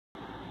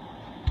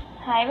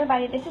Hi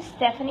everybody, this is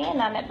Stephanie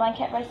and I'm at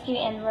Blanket Rescue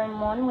in room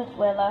 1 with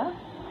Willow.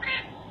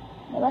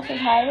 Willow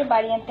says hi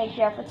everybody and thank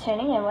you all for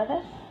tuning in with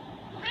us.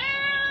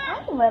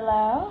 Hi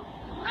Willow.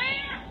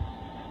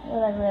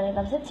 Willow really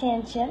loves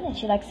attention and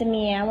she likes to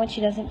meow when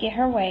she doesn't get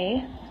her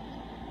way.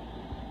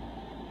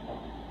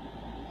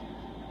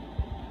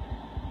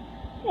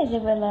 What is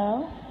it,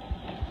 Willow?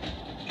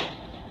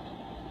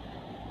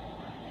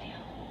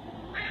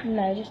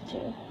 No, just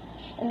 2.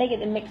 And they get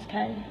the mixed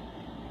kind.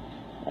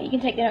 Well, you can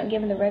take that out and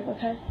give them the regular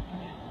kind.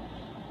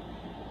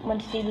 Want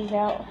to see these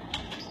out?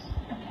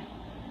 Okay.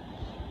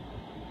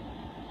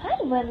 Hi,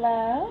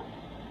 Willow.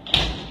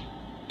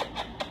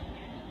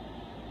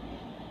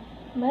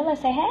 Willow,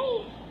 say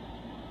hey.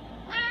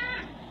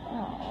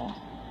 Oh.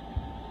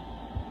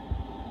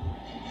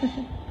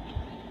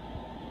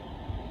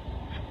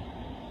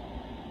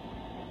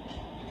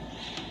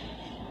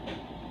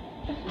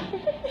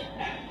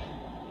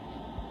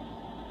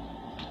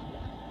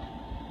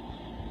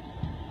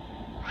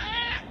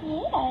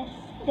 Yes,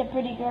 the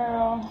pretty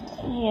girl.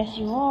 Yes,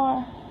 you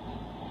are.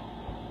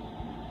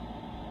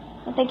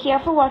 Well, thank you all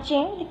for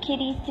watching the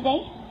kitties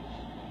today.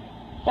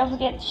 Don't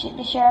forget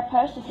to share our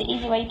post. It's the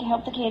easy way you can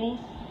help the kitties.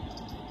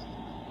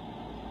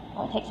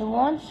 Well, it takes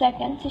 1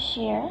 second to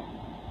share.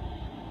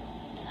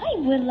 Hi,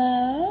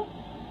 Willow.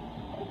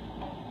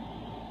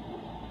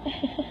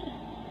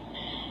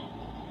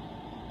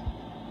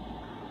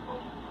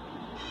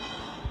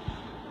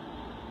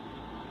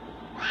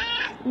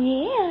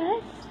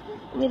 Yes,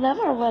 we love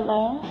our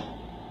Willow.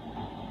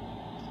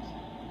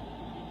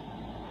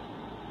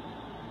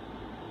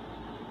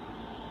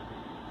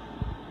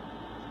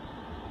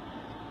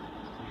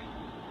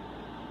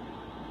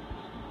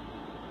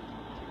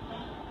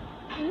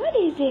 What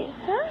is it,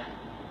 huh?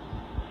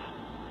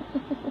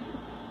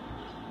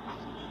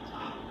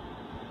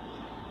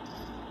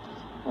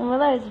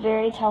 Willow is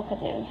very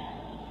talkative.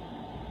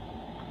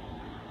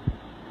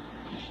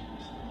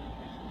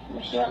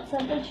 If she wants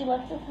something, she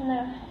lets us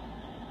know.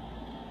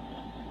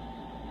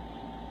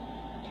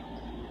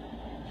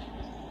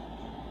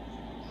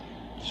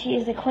 She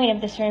is the queen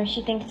of this room.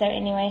 She thinks so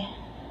anyway.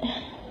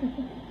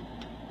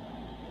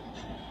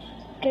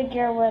 Good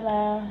girl,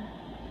 Willow.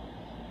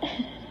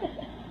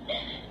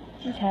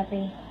 She's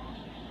happy.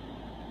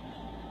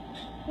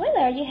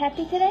 Willow, are you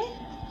happy today?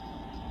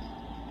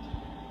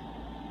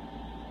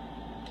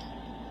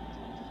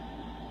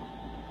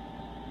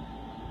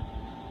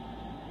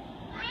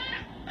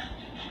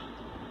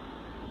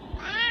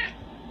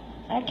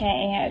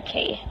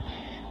 Okay.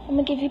 I'm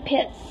gonna give you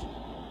pets.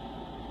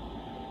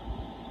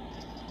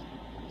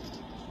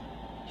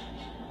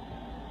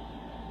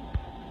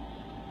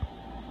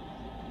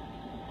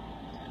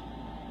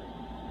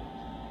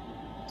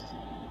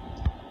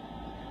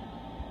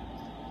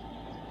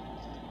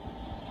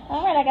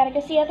 Alright, I gotta go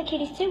see other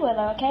kitties too,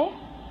 Willow, okay?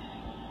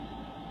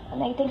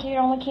 And they think you're the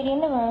only kitty in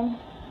the room.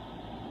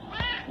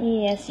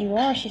 Yes, you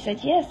are. She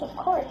said yes, of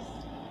course.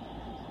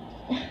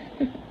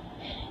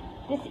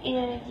 This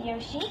is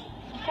Yoshi.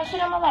 Come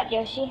sit on my lap,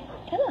 Yoshi.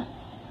 Come on.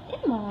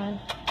 Come on.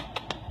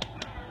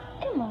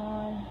 Come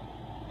on.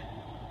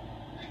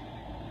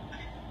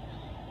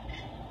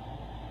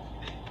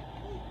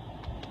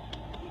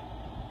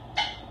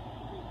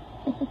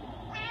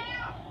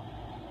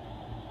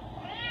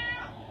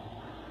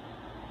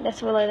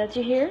 That's Willow that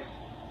you hear.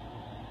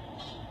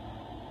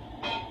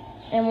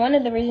 And one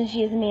of the reasons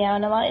she is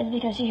meowing a lot is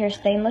because she hears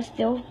stainless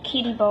steel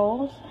kitty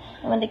bowls.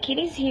 And when the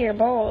kitties hear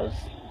bowls,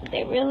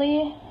 they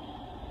really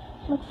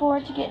look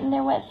forward to getting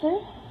their wet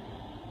food.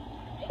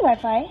 Hey,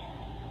 Wi-Fi.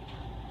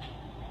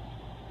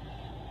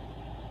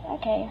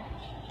 Okay.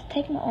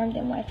 Take my arm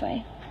then,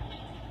 Wi-Fi.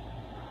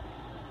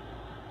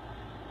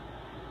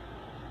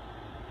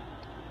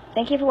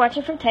 Thank you for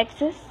watching from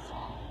Texas.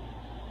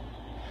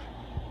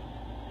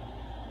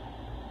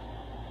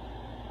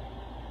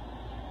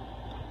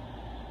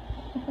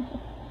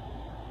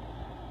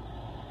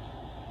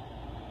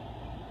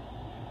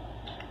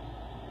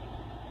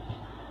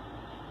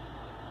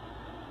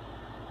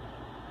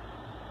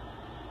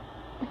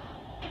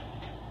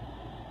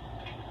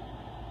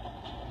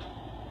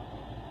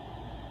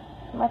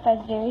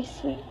 Wi-Fi's very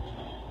sweet.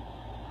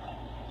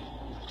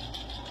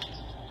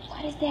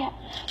 What is that?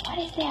 What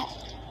is that?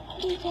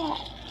 What is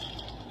that?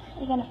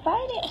 You gonna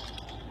fight it?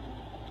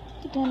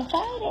 You gonna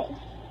fight it?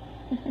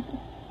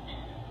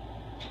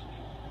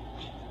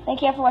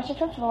 Thank you all for watching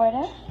from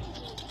Florida.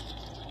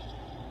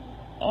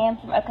 And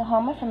from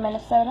Oklahoma, from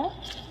Minnesota.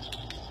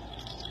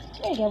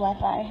 There you go,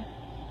 Wi-Fi.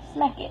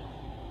 Smack it.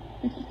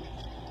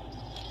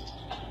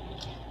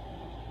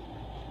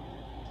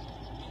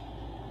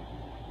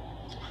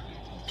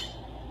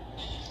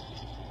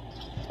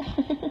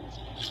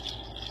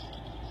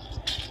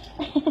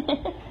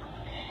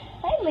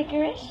 Hi,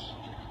 Licorice.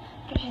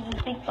 She's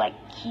a big black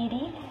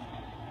kitty.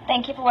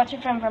 Thank you for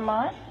watching from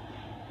Vermont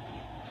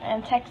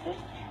and Texas.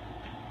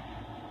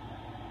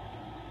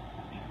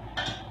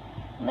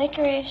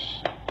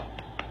 Licorice.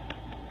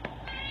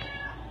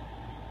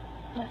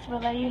 That's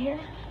Willow, you here?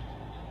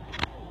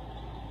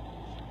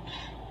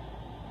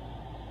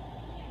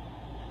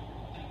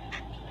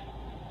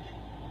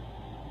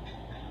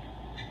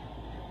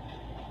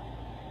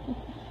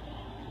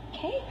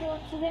 Okay, who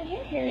else is in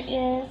here? Here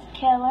is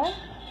Keller.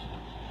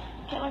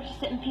 Keller's just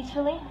sitting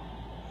peacefully.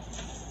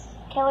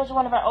 Keller's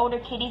one of our older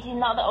kitties. He's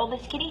not the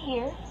oldest kitty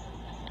here,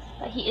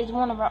 but he is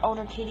one of our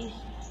older kitties.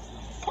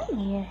 Come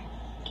here,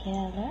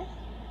 Keller.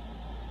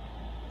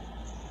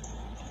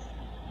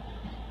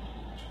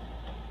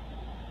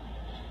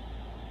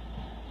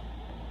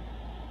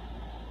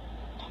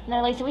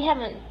 Now, Lisa, we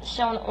haven't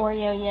shown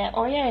Oreo yet.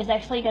 Oreo is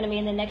actually going to be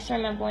in the next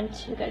room I'm going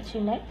to go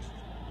to next.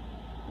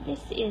 This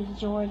is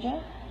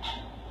Georgia.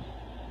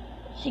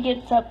 She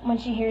gets up when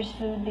she hears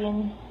food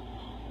being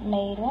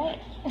made, right?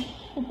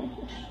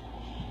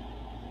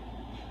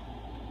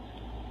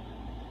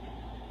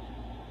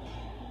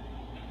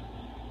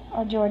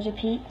 Or Georgia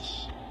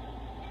Peach.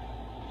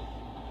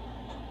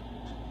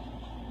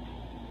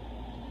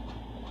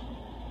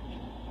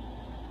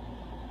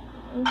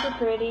 You're so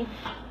pretty.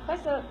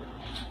 What's up?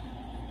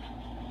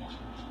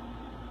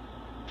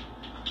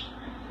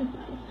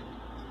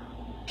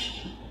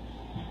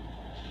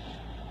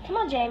 Come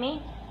on,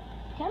 Jamie.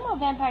 Come on,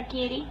 vampire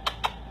kitty.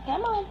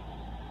 Come on.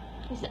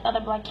 There's the other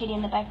black kitty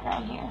in the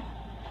background here.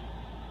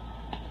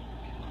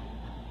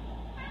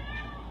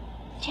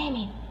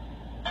 Jamie.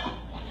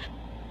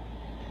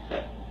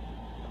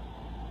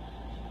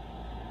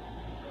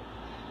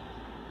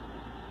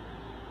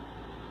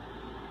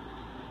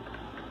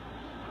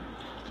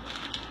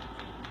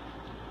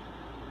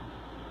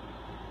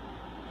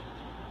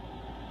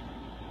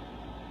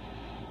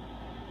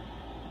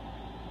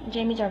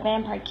 Jamie's our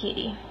vampire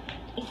kitty.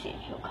 Let's see if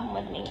he'll come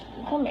with me.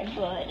 Come here,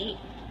 buddy.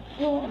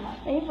 You're one of my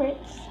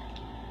favorites.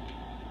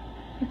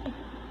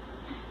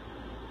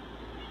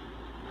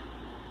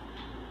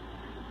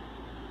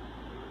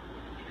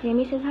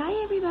 Jamie says hi,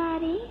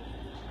 everybody.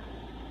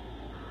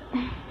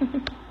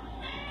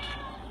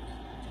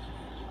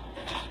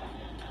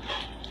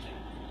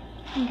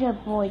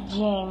 Good boy,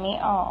 Jamie.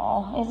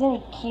 Aw, isn't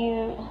he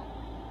cute?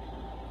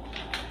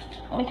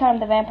 We call him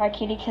the vampire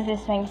kitty because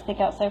his fangs stick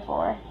out so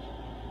far.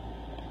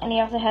 And he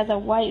also has a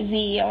white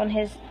V on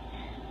his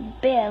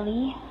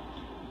belly.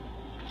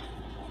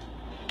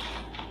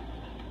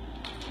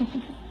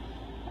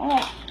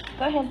 Alright,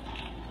 go ahead.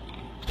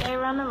 Go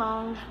run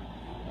along.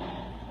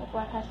 The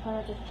black has fun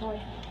with this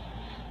toy.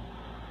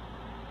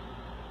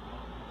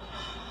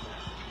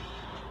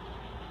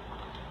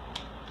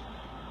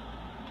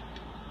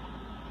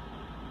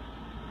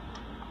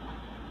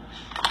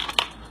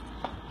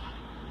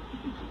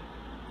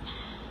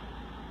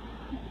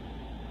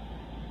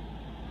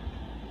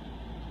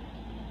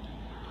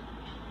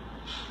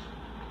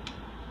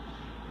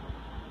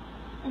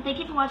 And thank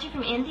you for watching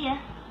from India.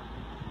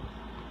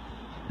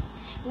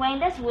 Wayne,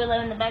 that's Willow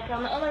in the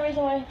background. The only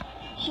reason why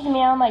she's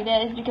meowing like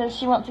that is because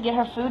she wants to get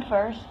her food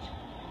first.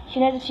 She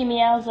knows if she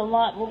meows a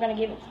lot, we're going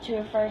to give it to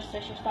her first, so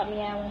she'll stop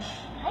meowing.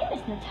 Hi,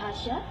 Miss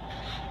Natasha.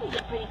 You're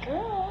a pretty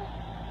girl.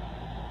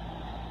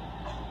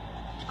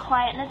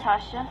 Quiet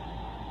Natasha.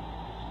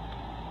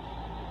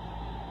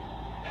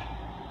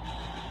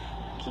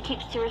 She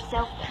keeps to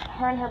herself.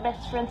 Her and her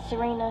best friend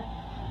Serena.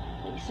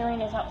 I think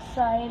Serena's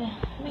outside.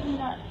 Maybe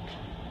not.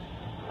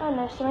 Oh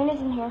no,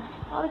 Serena's in here.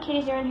 All the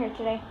kitties are in here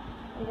today.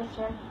 In this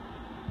room.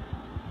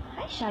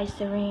 Hi, shy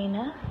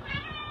Serena.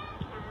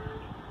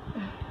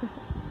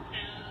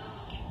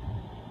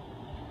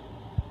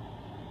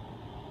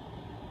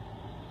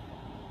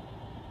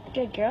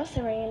 Good girl,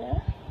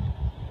 Serena.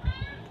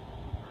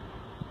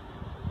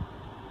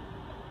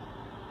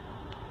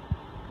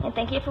 And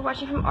thank you for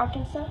watching from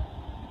Arkansas.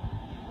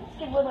 Let's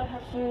give Willow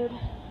her food.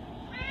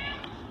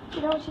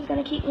 You know she's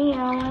gonna keep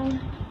meowing.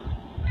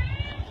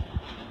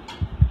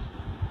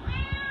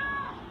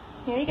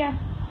 Here you go.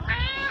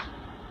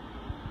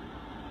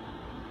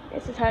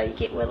 This is how you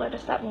get Willow to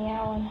stop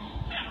meowing.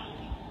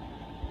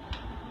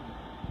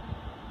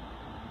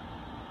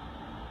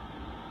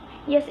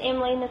 Yes,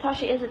 Emily,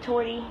 Natasha is a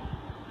tortie.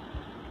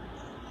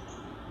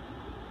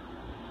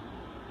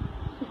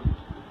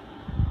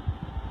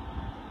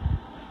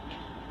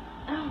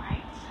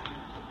 Alright.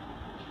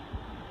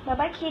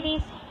 Bye-bye,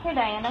 kitties. Here,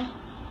 Diana.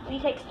 Will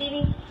you take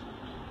Stevie?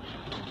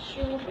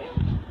 Sure will. Hey,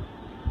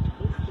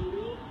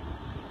 Stevie.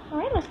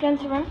 Alright, let's go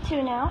into room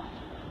 2 now.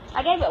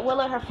 I gave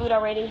Willow her food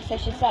already, so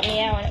she stopped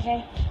meowing,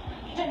 okay?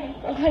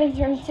 We're going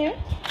to room 2.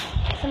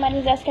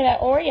 Somebody's asking about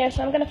Oreo,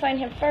 so I'm going to find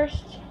him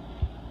first.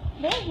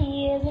 There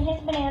he is, in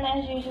his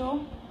banana as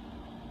usual.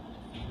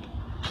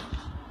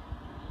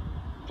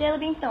 Jelly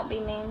beans, don't be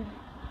mean.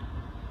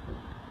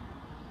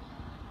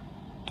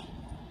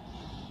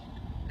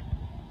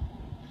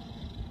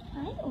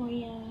 Hi,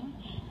 Oreo.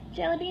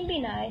 Jelly bean, be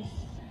nice.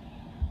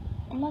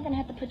 I'm not going to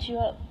have to put you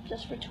up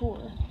just for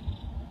tour.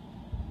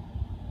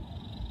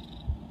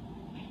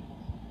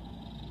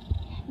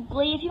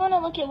 Glee, if you want to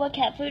look at what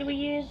cat food we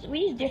use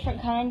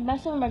different kinds.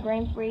 Most of them are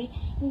grain-free.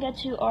 You can go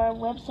to our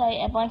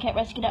website at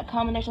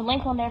blindcatrescue.com, and there's a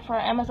link on there for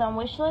our Amazon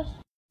wish list.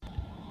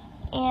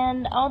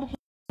 And all the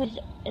food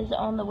is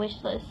on the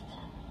wish list.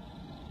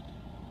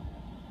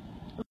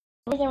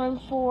 In room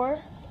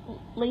 4,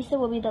 Lisa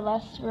will be the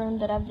last room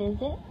that I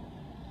visit.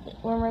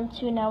 We're in room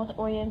 2 now with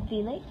Oreo and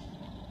Felix.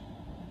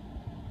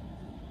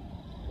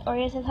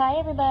 Oreo says, hi,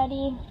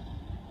 everybody.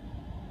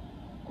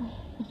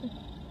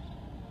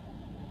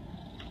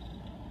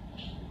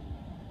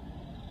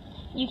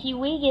 Yuki,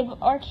 we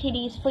give our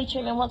kitties flea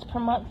treatment once per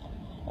month.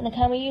 In the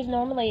kind we use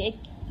normally, it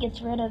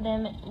gets rid of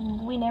them.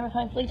 We never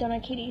find fleas on our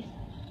kitties.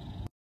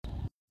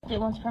 Do it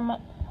once per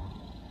month.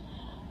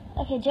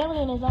 Okay,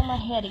 Jellybean is on my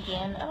head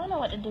again. I don't know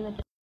what to do with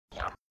this.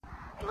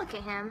 Look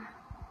at him.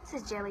 This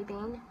is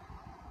Jellybean.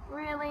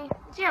 Really?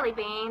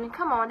 Jellybean,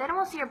 come on, Dad, I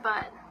want to see your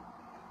butt.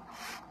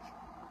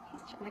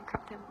 He's trying to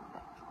crop him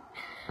back.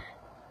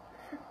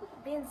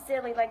 Being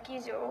silly like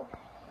usual.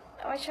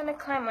 Always trying to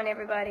climb on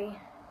everybody.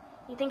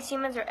 He thinks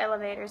humans are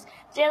elevators.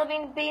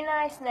 Jellybean, be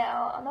nice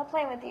now. I'm not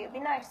playing with you. Be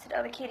nice to the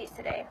other kitties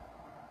today.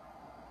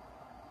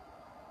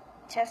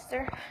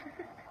 Chester.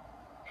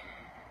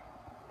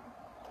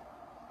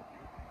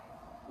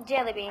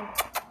 Jellybean.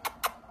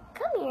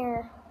 Come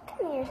here.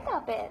 Come here.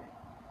 Stop it.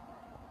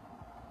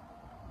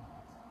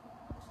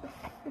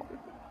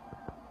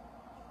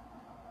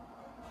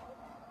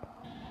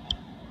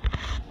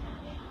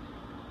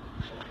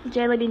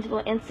 Jellybean's a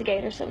little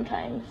instigator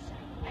sometimes.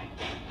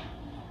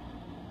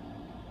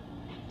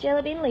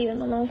 Jellybean, leave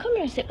him alone. Come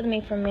here and sit with me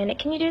for a minute.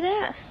 Can you do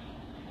that?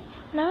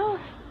 No?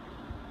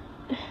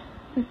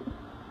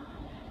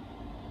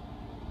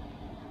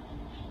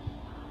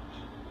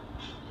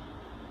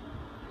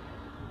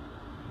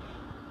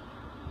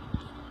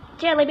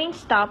 Jellybean,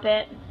 stop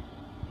it.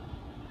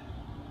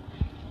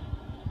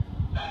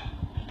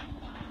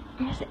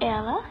 There's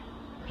Ella.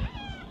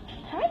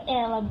 Hi,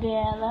 Ella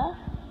Bella.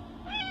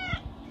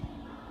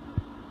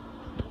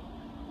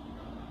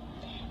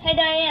 Hey,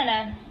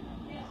 Diana.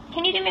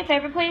 Can you do me a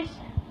favor, please?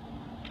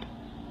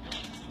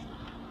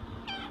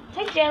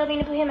 Take Jellybean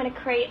and put him in a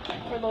crate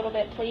for a little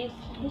bit, please.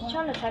 He's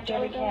trying to attack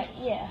every cat.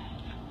 Yeah.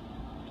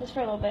 Just for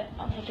a little bit.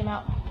 I'll take him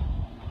out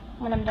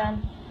when I'm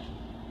done.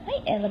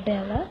 Hi, Ella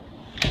Bella.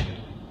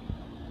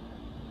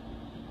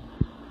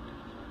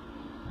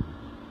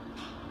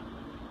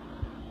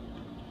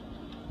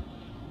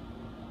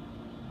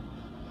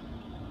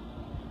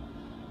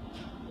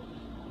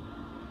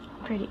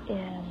 Pretty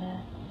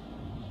Ella.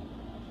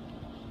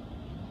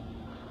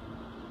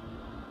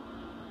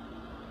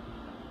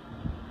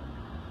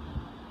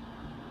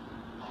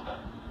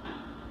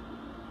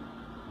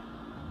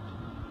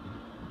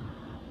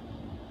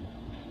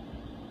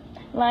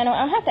 Lionel,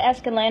 I'll have to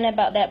ask Elena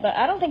about that, but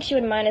I don't think she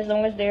would mind as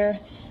long as they're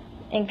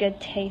in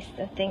good taste.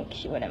 I think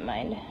she wouldn't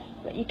mind.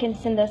 But you can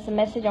send us a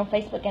message on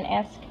Facebook and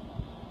ask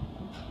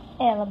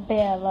Ella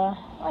Bella.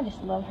 I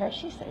just love her.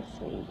 She's so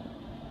sweet.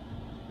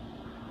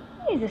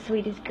 She's the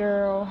sweetest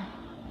girl.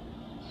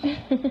 She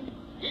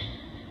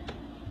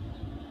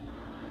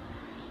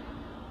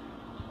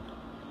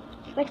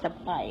likes to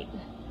bite.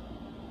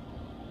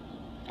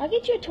 I'll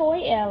get you a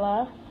toy,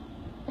 Ella.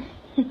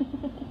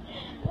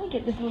 I'll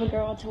get this little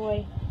girl a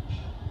toy.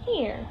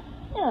 Here.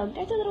 Look,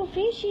 there's a little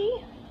fishy.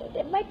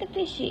 Bite the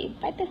fishy.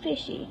 Bite the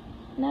fishy.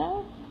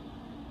 No?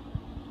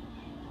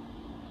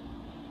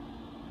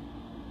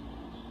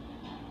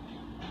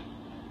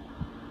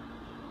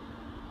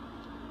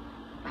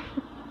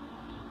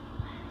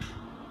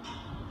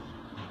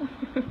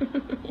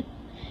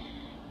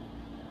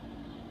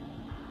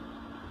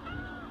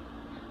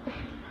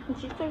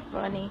 She's so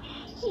funny.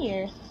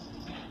 Here.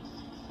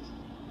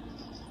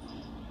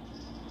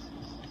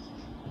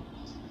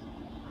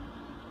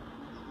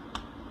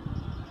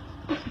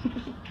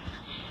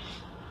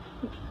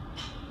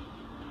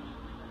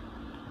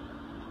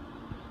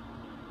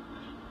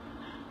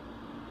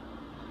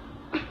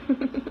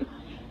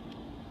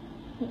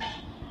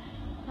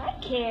 Hi,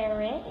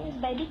 Carrot. Here's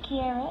baby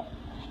Carrot.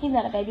 He's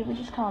not a baby, we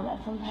just call him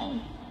that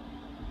sometimes.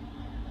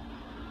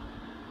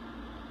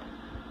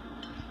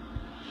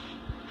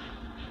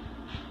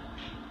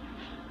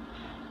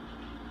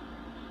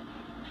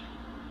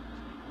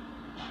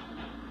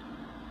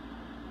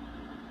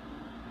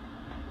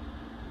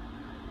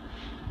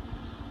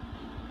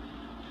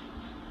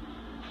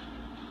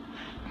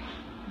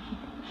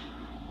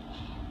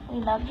 We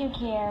love you,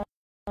 Carrot.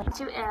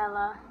 To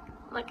Ella.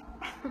 Look.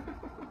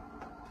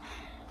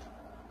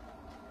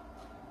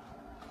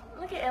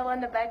 Look at Ella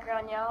in the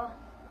background, y'all.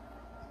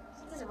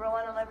 She's just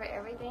rolling all over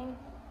everything.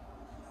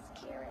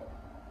 It's Carrot.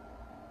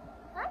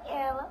 Hi,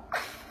 Ella.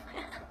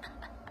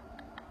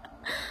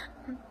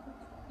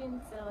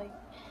 Being silly.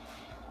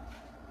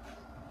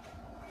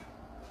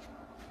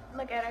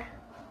 Look at her.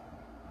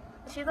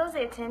 She loves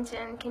the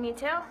attention. Can you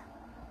tell?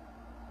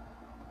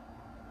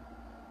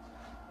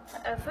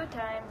 Uh-oh, food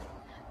time.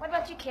 What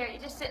about you, Carrot?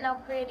 You're just sitting all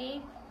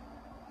pretty.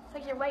 It's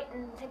like you're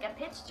waiting to take a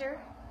picture.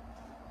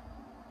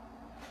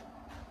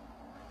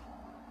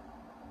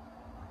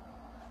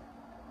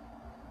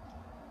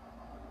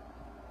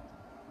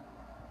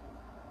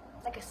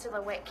 Like a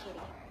silhouette kitty.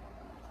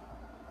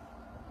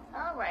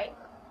 Alright.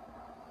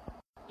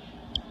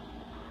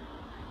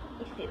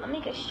 Let's see, let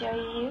me go show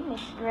you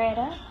Miss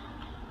Greta.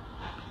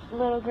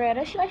 Little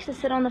Greta. She likes to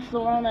sit on the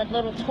floor on a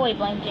little toy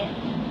blanket.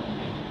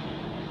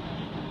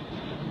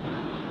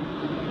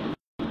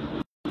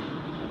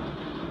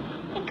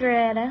 Hey,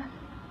 Greta.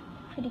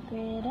 Pretty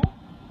Greta.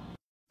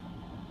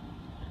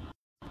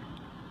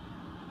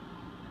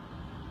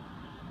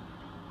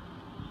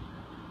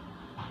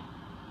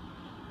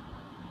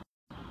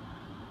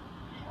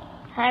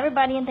 Hi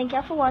everybody, and thank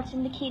y'all for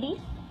watching the kitties.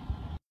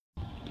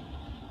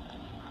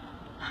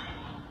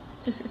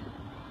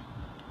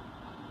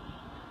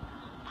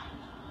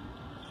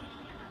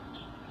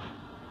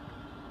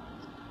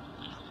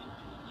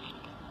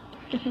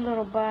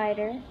 Little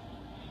biter.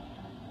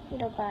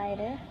 Little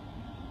biter.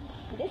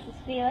 This is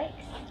Felix.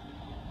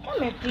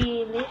 Come here,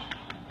 Felix.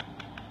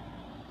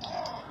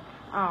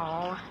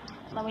 Oh,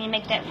 let me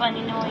make that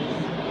funny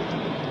noise.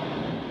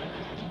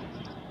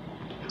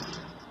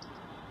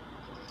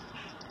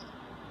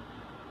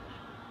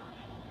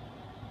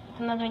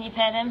 Sometimes when you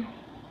pet him,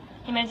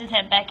 he moves his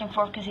head back and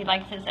forth because he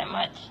likes it that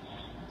much.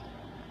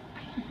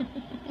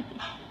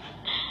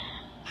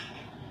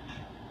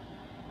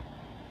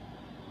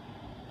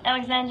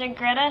 Alexandra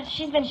Greta,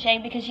 she's been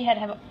shaved because she had to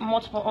have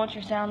multiple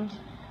ultrasounds.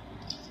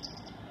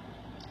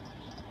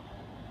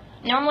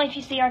 Normally if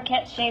you see our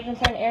cats shaved in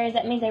certain areas,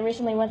 that means they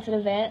recently went to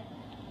the vet.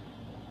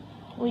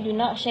 We do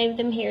not shave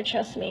them here,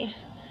 trust me.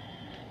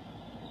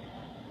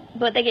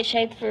 But they get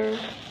shaved for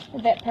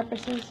vet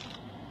purposes.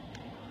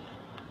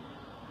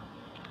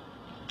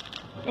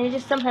 And it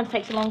just sometimes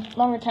takes a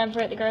longer time for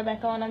it to grow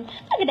back on them.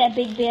 Look at that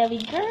big belly,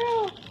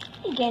 girl.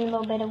 You gained a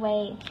little bit of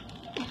weight.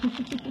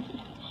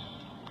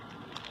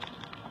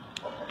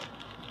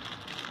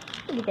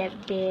 Look at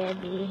that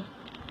baby.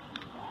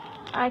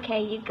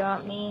 Okay, you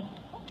got me.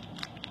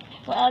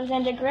 Well,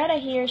 Alexandra Greta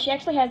here, she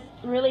actually has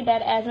really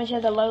bad asthma. She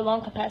has a low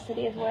lung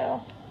capacity as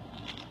well.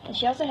 And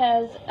she also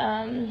has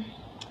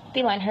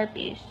feline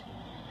herpes.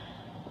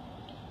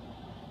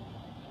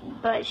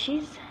 But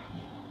she's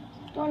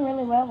doing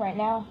really well right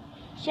now.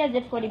 She has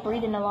difficulty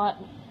breathing a lot.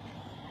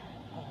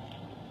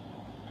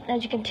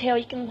 As you can tell,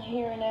 you can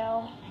hear her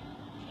now.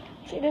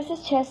 See, this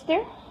is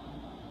Chester.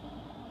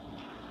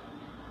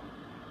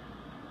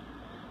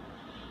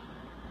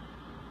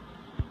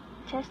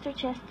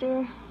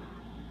 Chester.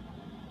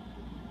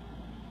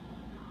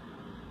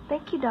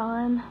 Thank you,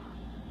 Dawn.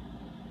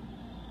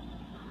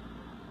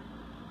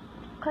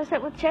 Close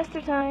up with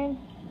Chester time.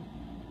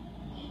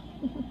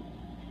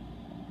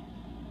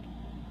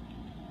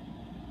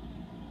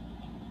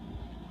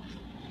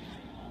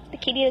 The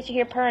kitty that you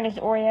hear purring is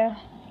Oreo.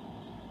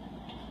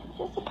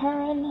 Just a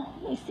purring.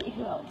 Let me see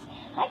who else.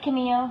 Hi,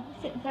 Camille.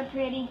 Sitting so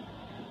pretty.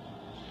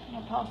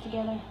 Our paws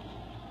together.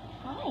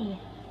 Hi.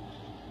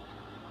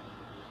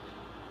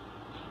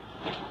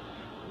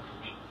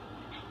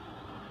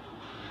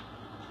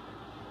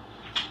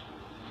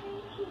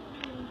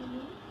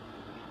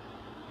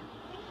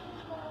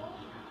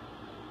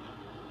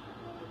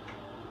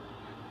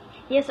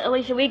 Yes,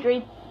 Alicia, we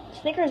agree.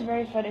 Snicker is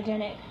very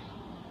photogenic.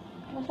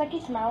 Looks like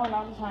he's smiling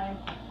all the time.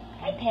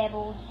 Hi,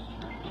 Pebbles.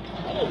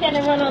 You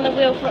gonna run on the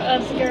wheel for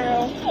us,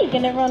 girl? You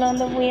gonna run on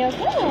the wheel?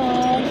 Come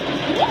on.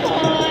 Come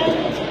on.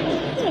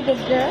 You're a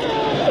good girl.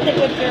 You're a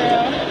good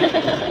girl.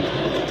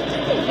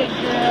 You're a good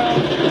girl.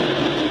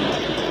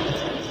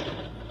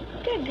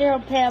 Good girl,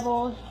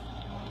 Pebbles.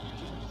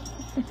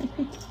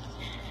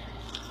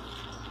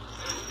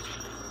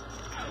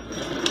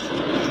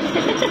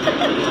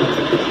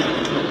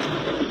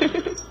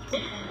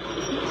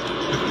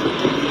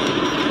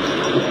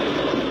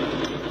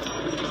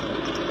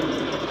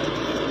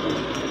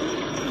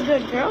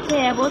 Good girl,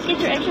 Pebbles. Get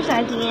your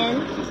exercise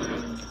in.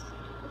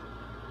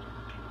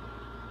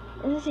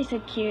 Isn't she so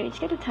cute? She's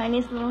got the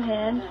tiniest little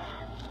head.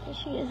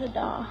 She is a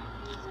doll.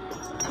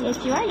 Yes,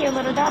 you are. You're a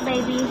little doll,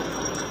 baby.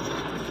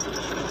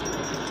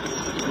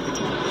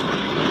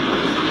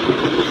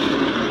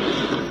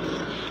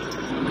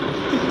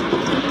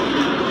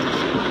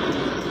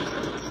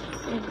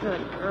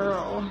 Good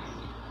girl.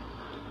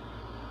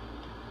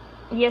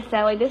 Yes,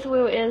 Sally, this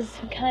wheel is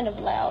kind of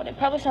loud. It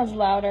probably sounds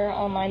louder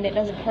online than it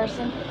does in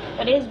person,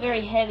 but it is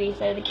very heavy.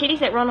 So the kitties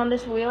that run on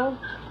this wheel,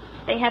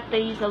 they have to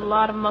use a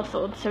lot of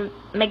muscle to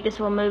make this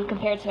wheel move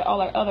compared to all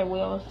our other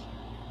wheels.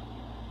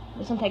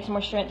 This one takes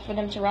more strength for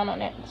them to run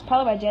on it. It's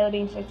probably why Jelly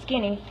Bean's so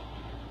skinny.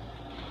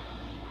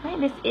 Hi,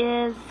 this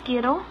is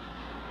Skittle.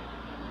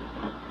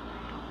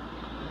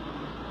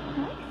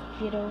 Hi,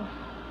 Skittle.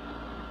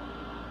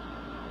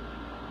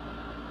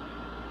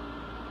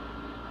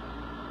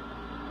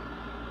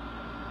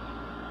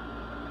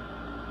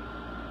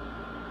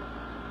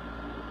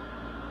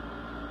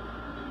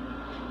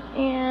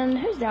 And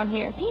who's down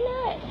here?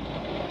 Peanut.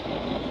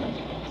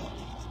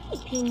 Hey,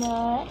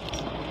 Peanut.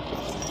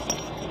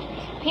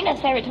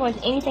 Peanut's favorite toy is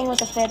anything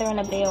with a feather and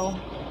a bill.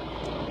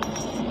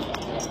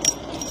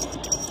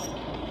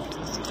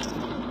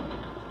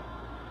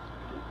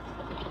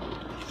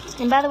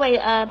 And by the way,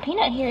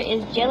 Peanut here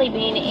is Jelly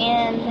Bean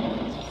and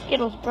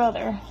Skittle's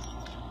brother.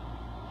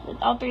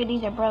 All three of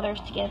these are brothers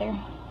together.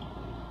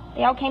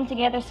 They all came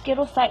together.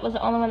 Skittle's sight was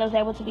the only one that was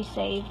able to be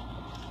saved.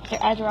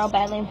 Their eyes were all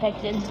badly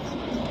infected.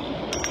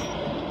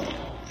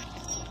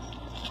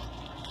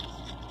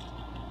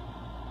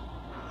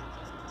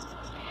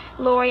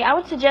 Lori, I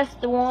would suggest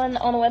the one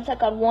on the website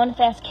called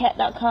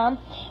onefastcat.com.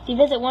 If you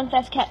visit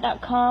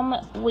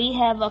onefastcat.com, we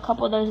have a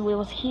couple of those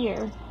wheels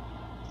here.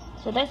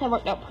 So those have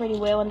worked out pretty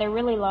well, and they're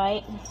really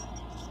light.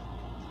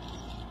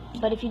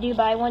 but if you do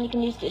buy one, you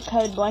can use the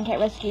code Blanket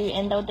Rescue,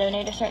 and they'll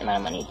donate a certain amount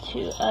of money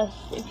to us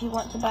if you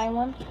want to buy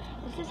one.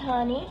 This is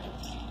Honey.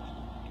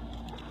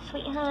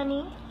 Sweet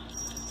Honey.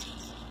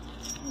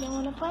 You don't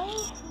want to play?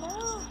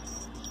 No.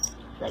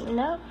 Like,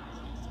 no.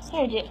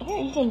 Here,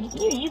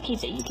 you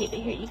keep it. You keep it.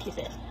 Here, you keep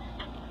it.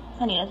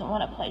 Honey doesn't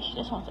want to play. She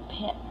just wants a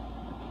pet.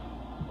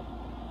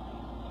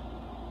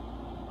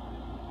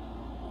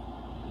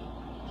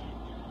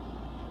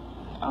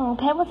 Oh,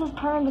 Pebbles is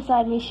purring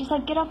beside me. She's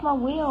like, get off my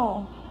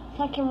wheel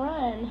so I can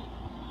run.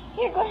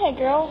 Here, go ahead,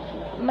 girl.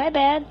 My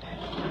bad.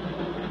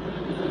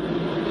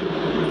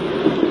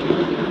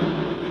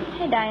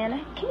 Hey,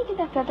 Diana. Can you get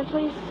that feather,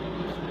 please?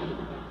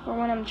 Or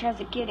one of them tries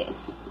to get it.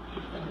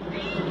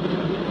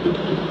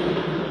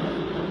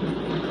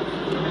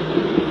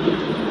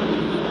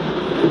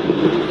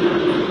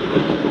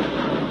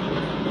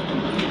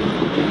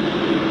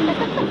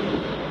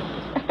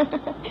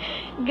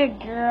 Good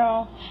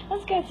girl.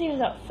 Let's go see who's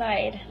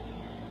outside.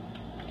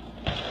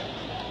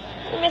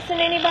 You missing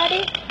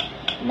anybody?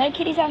 No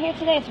kitties out here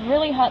today. It's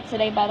really hot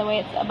today, by the way.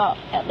 It's about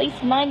at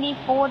least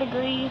 94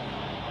 degrees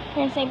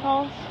here in St.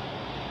 Paul's.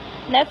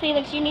 No,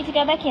 Felix, you need to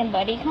go back in,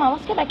 buddy. Come on,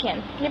 let's go back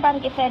in. You're about to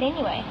get fed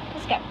anyway.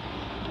 Let's go.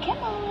 Come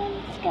on,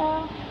 let's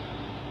go.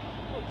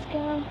 Let's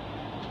go.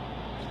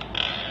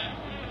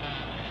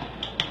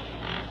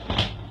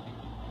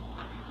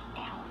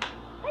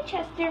 Hi,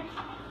 Chester.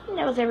 He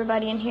knows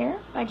everybody in here.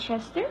 By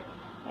Chester,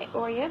 by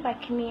Oreo, by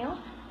Camille,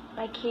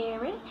 by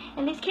Karen.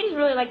 And these kitties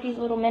really like these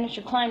little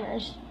miniature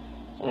climbers.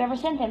 So whoever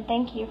sent them,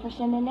 thank you for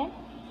sending them.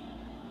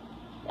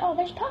 Oh,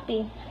 there's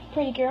Poppy.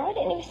 Pretty girl. I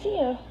didn't even see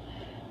you.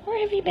 Where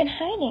have you been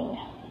hiding?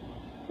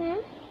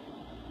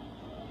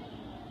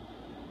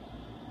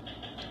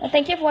 Well,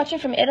 thank you for watching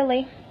from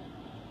Italy.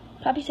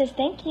 Poppy says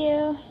thank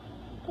you.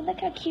 But look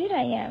how cute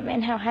I am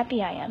and how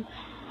happy I am.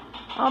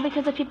 All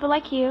because of people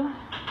like you.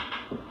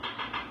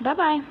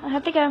 Bye-bye. I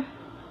have to go.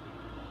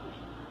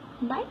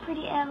 Bye,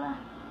 pretty Ella.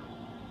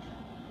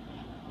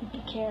 The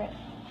carrot.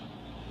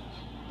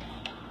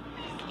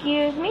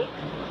 Excuse me.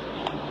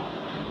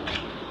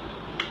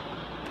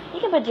 You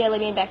can put Jelly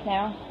Bean back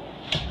now.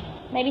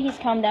 Maybe he's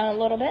calmed down a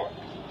little bit.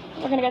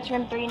 We're going to go to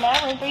room 3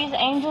 now. Room 3 is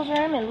Angel's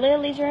room and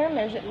Lily's room.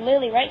 There's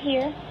Lily right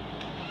here.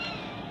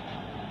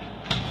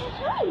 Oh,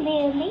 hi,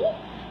 Lily.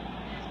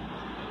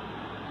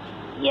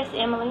 Yes,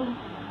 Emily.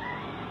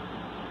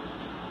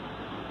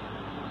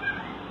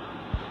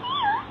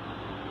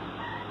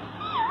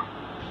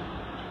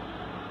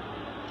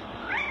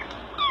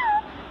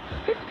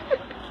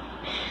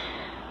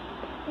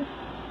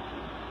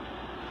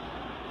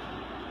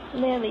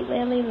 Lily,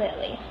 Lily,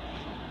 Lily.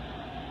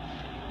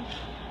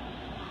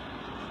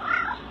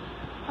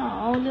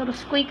 Oh, little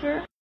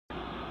squeaker.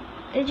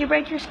 Did you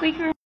break your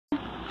squeaker?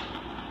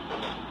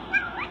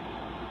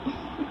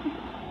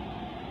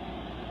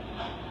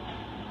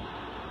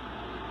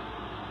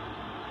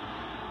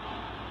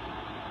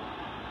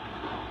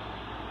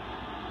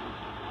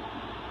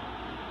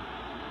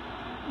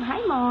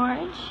 Hi,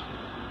 Marge.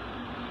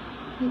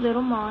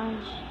 Little Marge.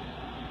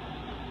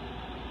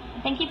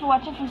 Thank you for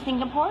watching from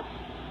Singapore.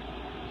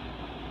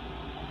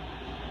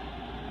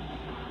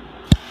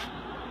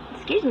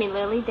 Excuse me,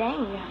 Lily.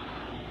 Dang.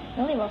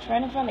 Lily walks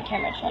right in front of the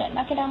camera trying to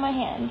knock it out of my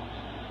hand.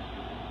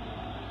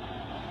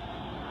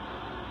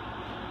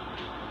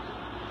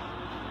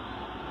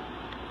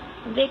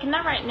 Vic,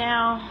 not right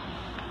now.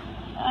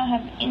 I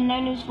have no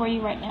news for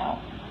you right now.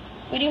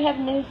 We do have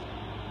news.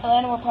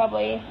 Alana will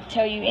probably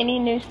tell you any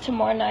news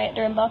tomorrow night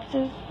during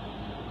boxes.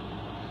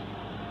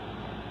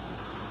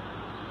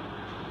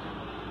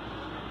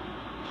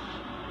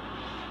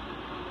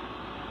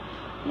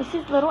 This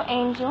is little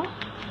Angel.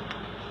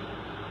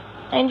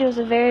 Angel is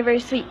a very, very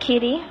sweet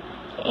kitty,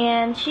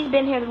 and she's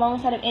been here the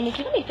longest out of any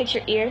kitty. Let me fix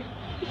your ear.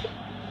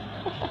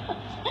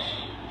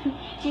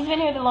 She's been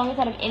here the longest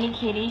out of any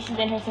kitty. She's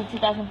been here since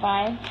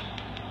 2005.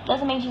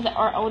 Doesn't mean she's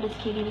our oldest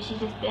kitty, but she's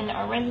just been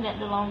our resident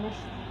the longest.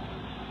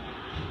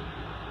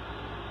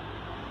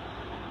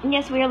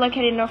 Yes, we are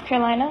located in North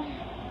Carolina.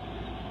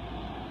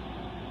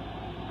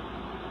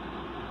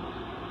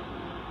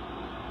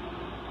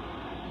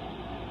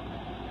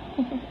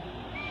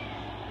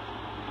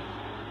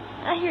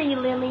 I hear you,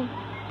 Lily.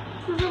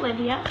 This is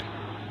Olivia.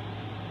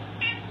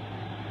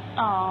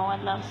 Oh, I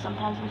love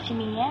sometimes when she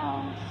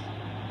meows.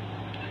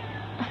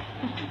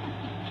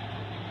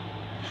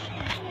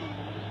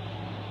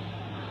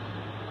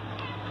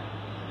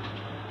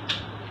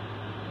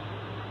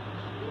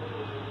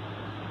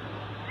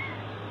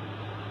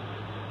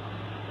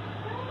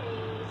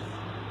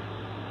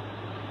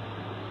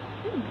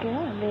 Good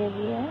girl,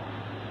 Olivia.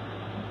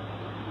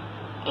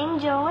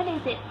 Angel, what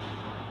is it?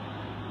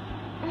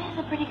 It's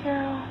a pretty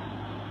girl.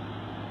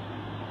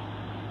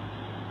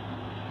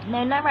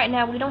 No, not right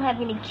now. We don't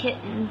have any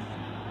kittens.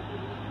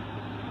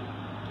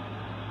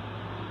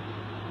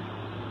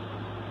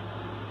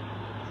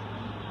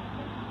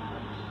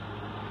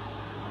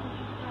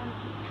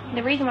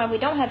 The reason why we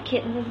don't have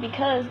kittens is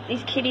because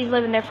these kitties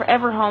live in their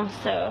forever homes,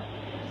 so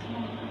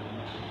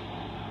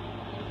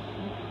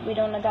we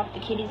don't adopt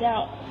the kitties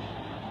out.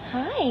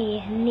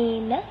 Hi,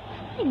 Nina.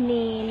 Hi,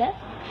 Nina.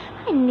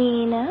 Hi,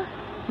 Nina.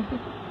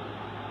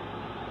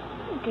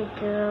 Good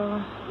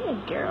girl.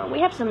 Good girl.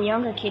 We have some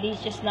younger kitties,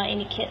 just not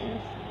any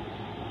kittens.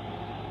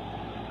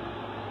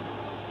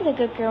 You're a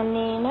good girl,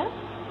 Nina.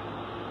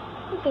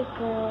 You're a good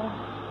girl.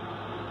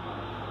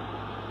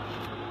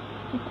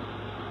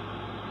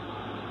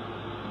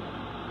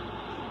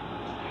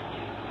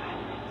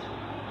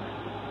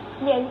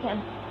 Yeah, you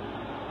can.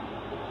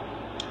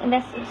 And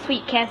that's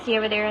sweet Cassie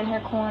over there in her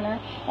corner.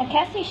 Now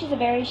Cassie, she's a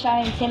very shy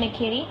and timid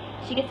kitty.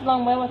 She gets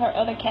along well with our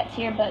other cats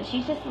here, but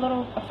she's just a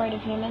little afraid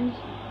of humans.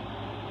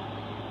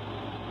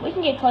 We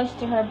can get close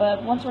to her,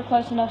 but once we're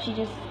close enough, she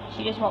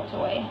just walks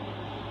away.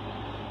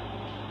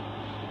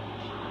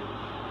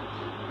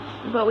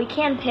 But we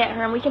can pet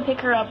her, and we can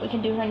pick her up. We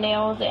can do her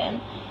nails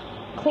and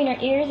clean her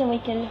ears, and we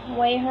can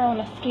weigh her on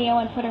a scale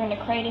and put her in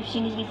a crate if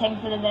she needs to be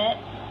taken to the vet.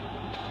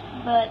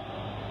 But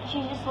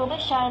she's just a little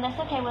bit shy, and that's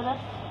okay with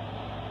us.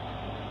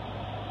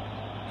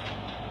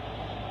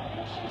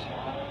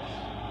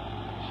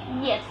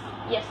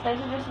 Yes, those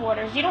are just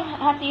waters. You don't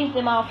have to use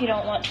them all if you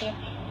don't want to.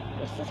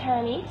 This is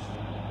Hermes.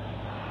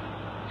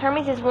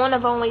 Hermes is one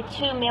of only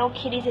 2 male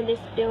kitties in this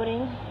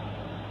building.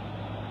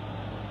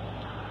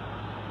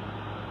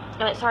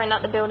 Oh, sorry,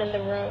 not the building, the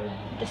room.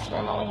 This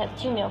room only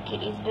has 2 male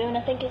kitties. Boone,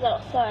 I think, is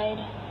outside,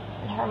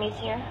 and Hermes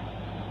here.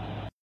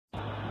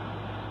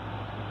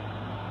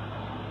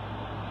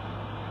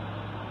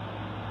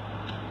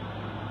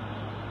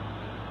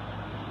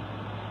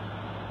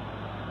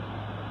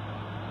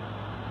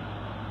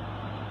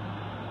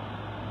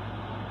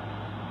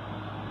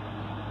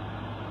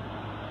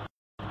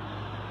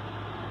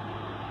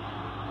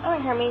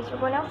 Alright, Hermes, we're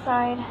going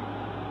outside.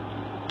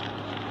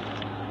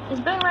 Is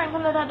Boone right in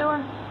front of that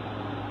door?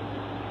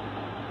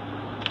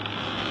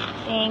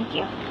 Thank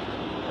you.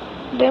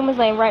 Boone was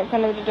laying right in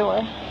front of the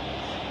door.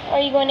 Are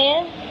you going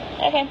in?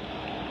 Okay.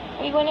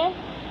 Are you going in?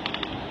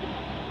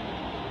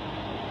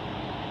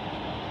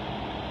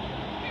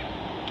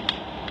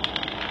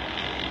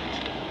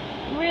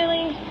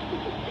 Really?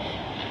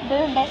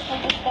 Boone basically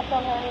just stepped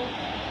on Hermes.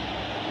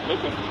 This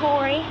is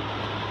Tori.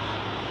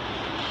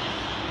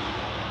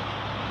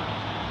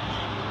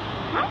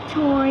 Hi,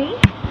 Tori.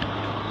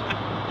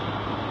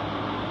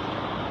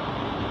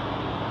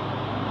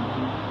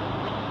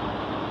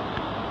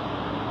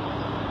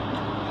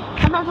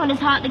 Sometimes when it's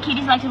hot, the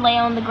kitties like to lay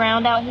on the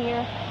ground out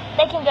here.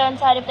 They can go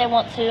inside if they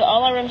want to.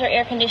 All our rooms are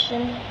air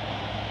conditioned.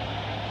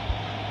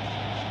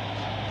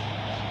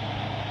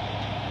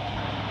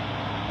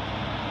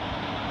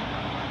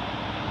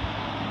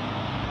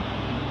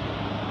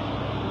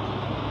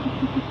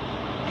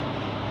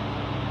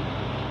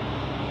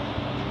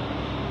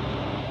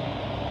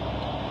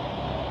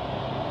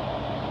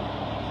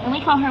 And we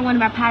call her one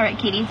of our pirate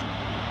kitties.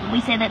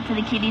 We say that to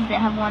the kitties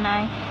that have one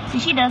eye. See,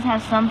 she does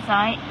have some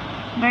sight.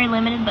 Very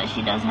limited, but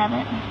she does have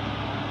it.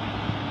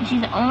 And she's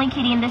the only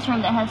kitty in this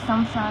room that has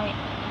some sight.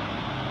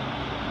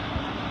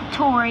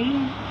 Tori.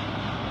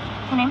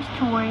 Her name's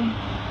Tori.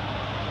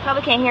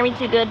 Probably can't hear me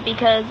too good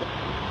because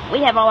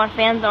we have all our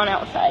fans on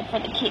outside for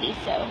the kitties.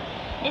 So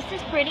this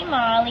is pretty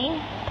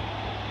Molly.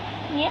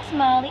 Yes,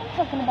 Molly, I'm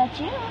talking about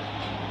you.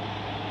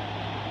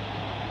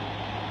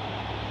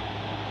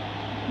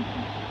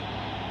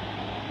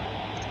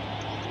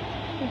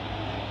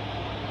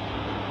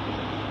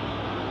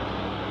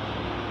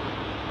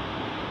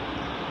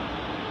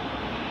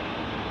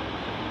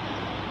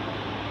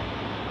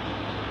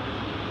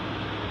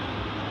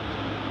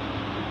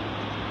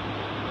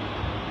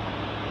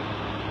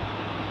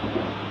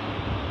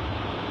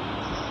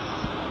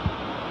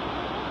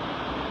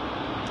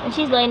 And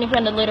she's laying in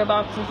front of litter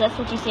boxes. That's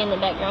what you see in the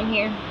background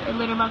here. Or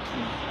litter boxes.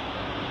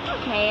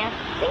 Okay, I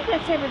think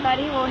that's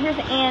everybody. Well, here's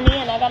Annie,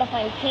 and I gotta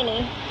find Penny.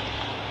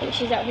 I think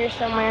she's out here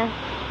somewhere.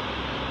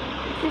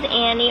 This is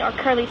Annie, our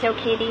curly tail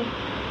kitty.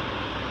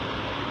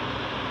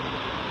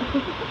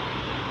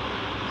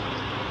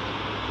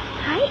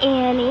 Hi,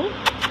 Annie.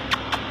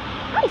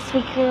 Hi,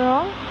 sweet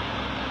girl.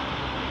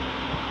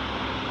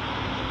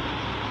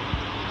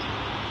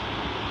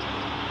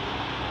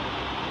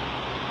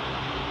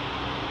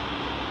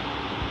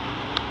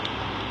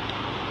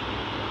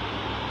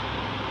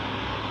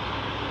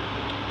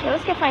 Okay,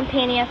 let's go find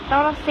Penny. I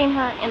thought I seen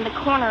her in the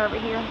corner over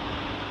here.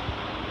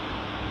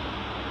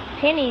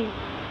 Penny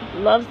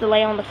loves to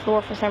lay on the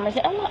floor for some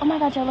reason. Oh my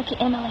God, y'all, look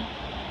at Emily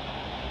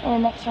in the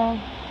next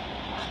room.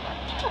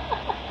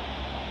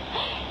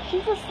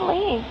 She's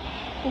asleep.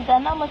 Does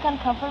that not look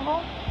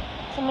uncomfortable?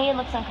 To me, it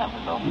looks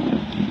uncomfortable.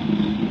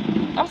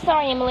 I'm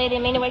sorry, Emily, I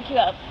didn't mean to wake you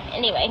up.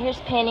 Anyway, here's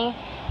Penny.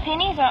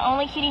 Penny is our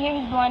only kitty here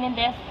who's blind and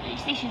deaf. You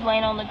see she's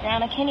laying on the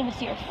ground. I can't even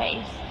see her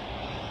face.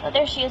 But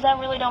there she is. I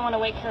really don't want to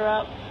wake her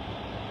up.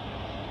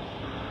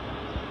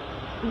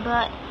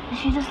 But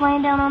she's just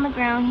laying down on the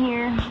ground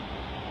here.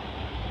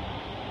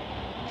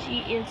 She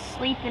is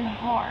sleeping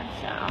hard,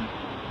 so.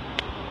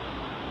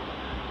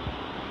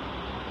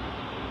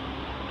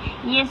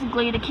 Yes,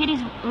 Glee, the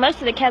kitties, most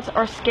of the cats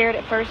are scared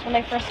at first when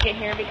they first get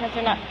here because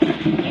they're not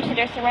used to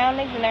their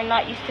surroundings and they're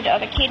not used to the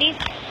other kitties.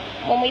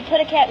 When we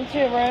put a cat into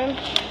a room,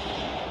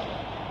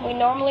 We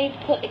normally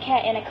put the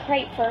cat in a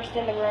crate first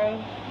in the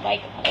room,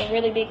 like a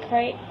really big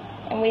crate,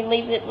 and we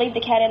leave the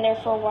cat in there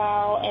for a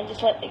while and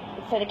just so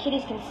the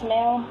kitties can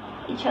smell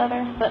each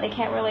other, but they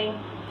can't really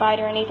fight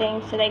or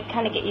anything, so they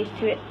kind of get used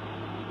to it.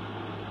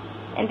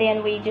 And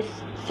then we just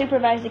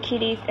supervise the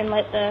kitties and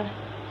let the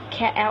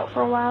cat out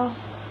for a while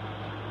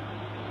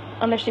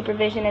under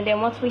supervision, and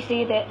then once we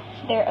see that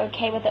they're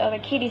okay with the other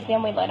kitties,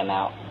 then we let them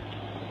out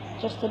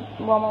just to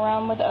roam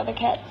around with the other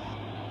cats.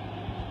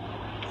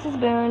 This is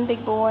Boone,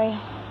 big boy.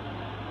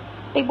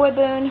 Big boy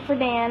Boone for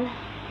Dan.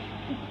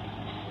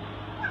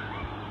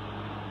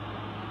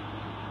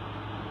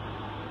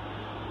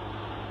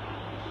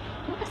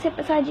 I'm gonna sit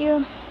beside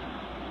you.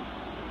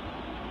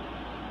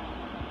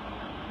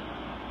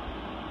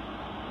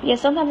 Yeah,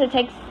 sometimes it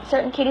takes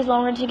certain kitties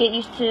longer to get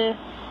used to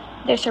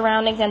their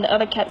surroundings and the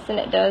other cats than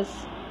it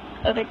does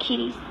other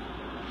kitties.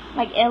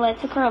 Like Ella, it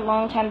took her a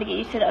long time to get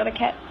used to the other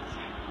cats.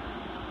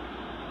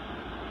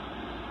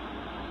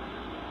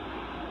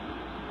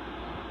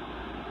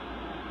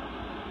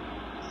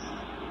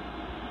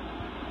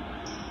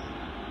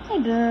 Hey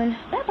Boone,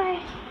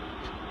 bye-bye.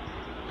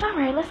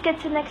 Alright, let's get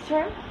to the next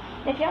room.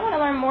 If y'all want to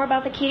learn more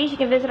about the kitties, you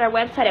can visit our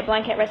website at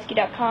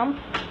blanketrescue.com.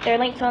 There are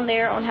links on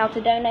there on how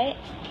to donate,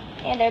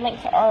 and there are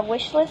links to our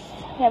wish list.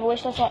 We have a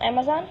wish list on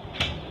Amazon.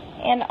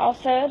 And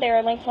also, there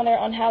are links on there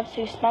on how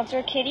to sponsor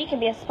a kitty. You can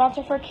be a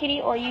sponsor for a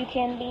kitty, or you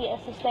can be a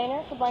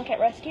sustainer for Blanket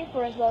Rescue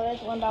for as low as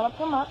 $1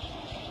 per month.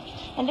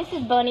 And this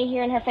is Bunny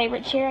here in her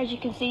favorite chair. As you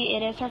can see,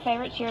 it is her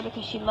favorite chair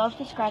because she loves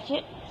to scratch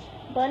it.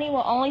 Bunny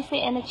will only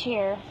sit in the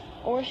chair,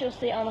 or she'll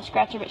sit on the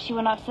scratcher, but she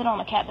will not sit on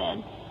the cat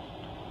bed.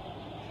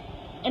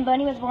 And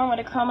Bunny was born with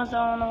a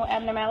chromosomal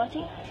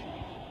abnormality.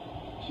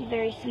 She's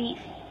very sweet.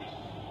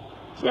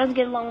 She doesn't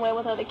get along well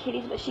with other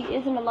kitties, but she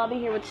is in the lobby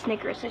here with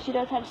Snickers, so she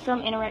does have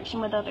some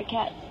interaction with other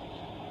cats.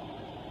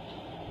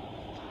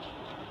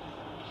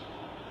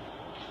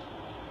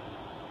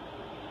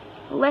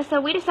 So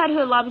we decide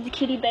who lobbies a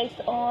kitty based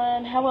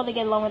on how well they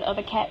get along with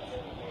other cats.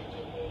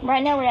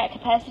 Right now we're at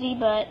capacity,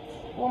 but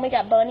when we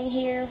got Bunny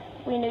here,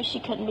 we knew she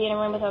couldn't be in a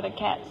room with other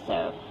cats,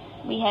 so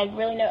we had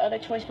really no other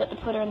choice but to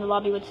put her in the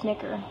lobby with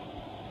Snicker.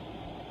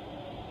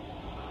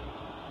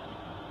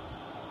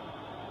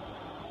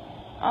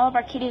 All of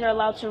our kitties are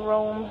allowed to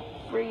roam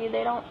free.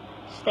 They don't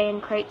stay in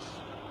crates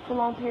for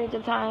long periods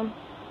of time.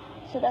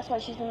 So that's why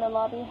she's in the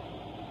lobby.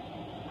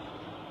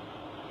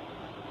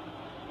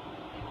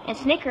 And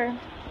Snicker,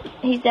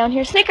 he's down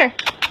here. Snicker!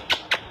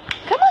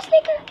 Come on,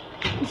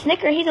 Snicker! And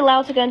Snicker, he's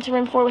allowed to go into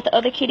room 4 with the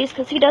other kitties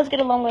because he does get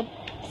along with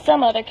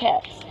some other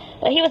cats.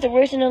 But he was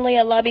originally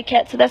a lobby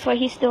cat, so that's why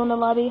he's still in the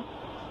lobby.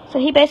 So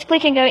he basically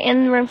can go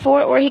in room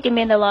 4 or he can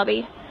be in the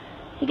lobby.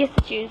 He gets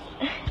to choose.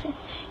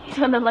 He's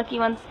one of the lucky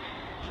ones.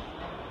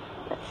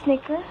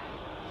 Snicker,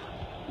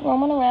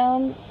 roaming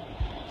around.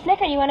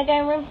 Snicker, you want to go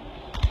in room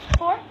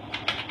 4?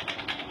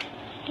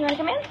 You want to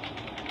come in?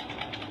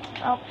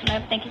 Oh, no,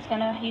 I think he's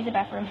going to use the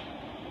bathroom.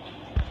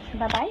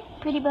 Bye-bye,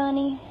 pretty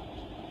bunny.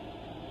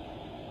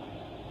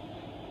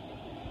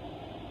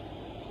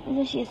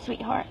 Isn't she a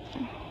sweetheart?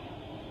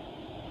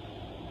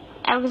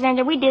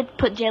 Alexander, we did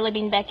put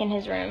Jellybean back in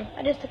his room.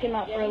 I just took him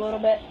out for a little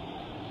bit.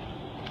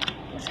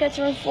 Let's go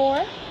to room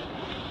 4.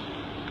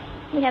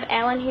 We have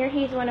Alan here.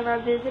 He's one of our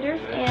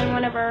visitors and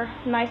one of our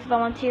nice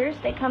volunteers.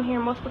 They come here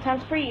multiple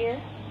times per year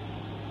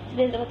to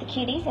visit with the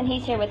kitties, and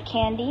he's here with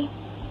Candy.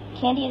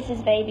 Candy is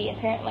his baby,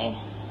 apparently.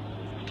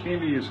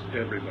 Candy is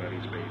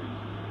everybody's baby.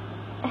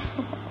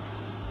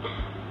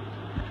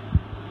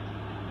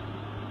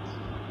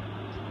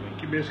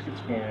 Make your biscuits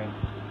for him.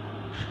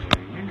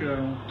 There you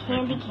go.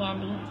 Candy.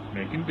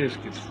 Making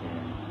biscuits for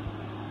him.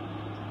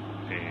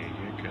 There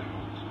you go.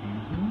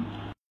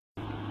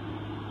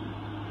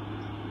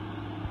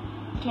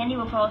 Candy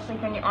will fall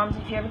asleep in your arms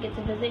if you ever get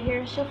to visit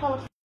here. She'll fall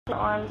asleep in your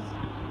arms.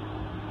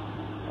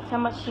 That's how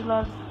much she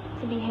loves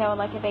to be held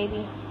like a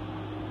baby.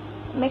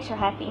 It makes her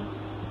happy.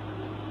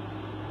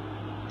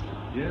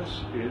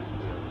 Yes, it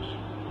does.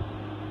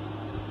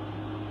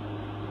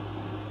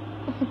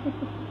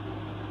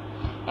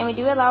 And we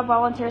do allow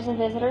volunteers and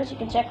visitors. You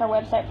can check our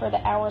website for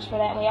the hours for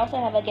that. And we also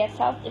have a guest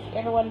house. If you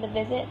ever wanted to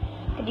visit,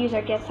 you could use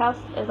our guest house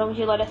as long as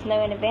you let us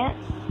know in advance.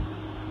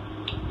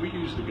 We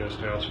use the guest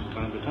house from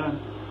time to time.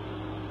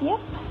 Yep.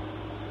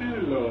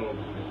 Hello.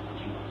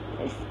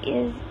 This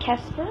is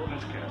Casper.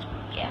 That's Casper.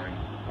 Yeah. Sorry.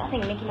 I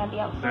think Mickey might be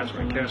outside. That's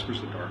right.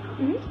 Casper's the darker.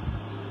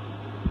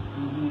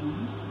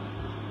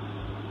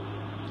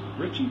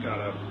 Richie got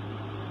up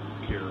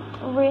here.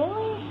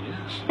 Really?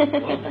 Yes. I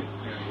loved it.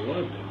 I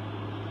loved it.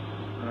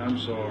 I'm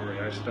sorry.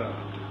 I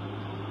stopped.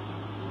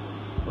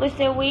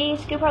 Listen, we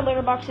scoop our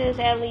litter boxes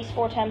at least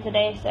 4 times a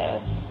day,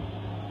 so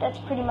that's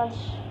pretty much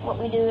what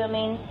we do. I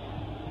mean,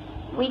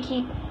 we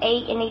keep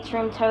 8 in each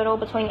room total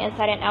between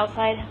inside and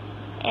outside,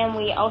 and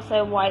we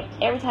also wipe.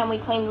 Every time we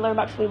clean the litter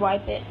box, we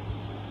wipe it.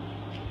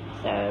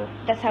 So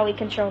that's how we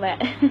control that.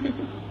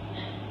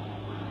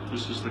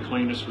 This is the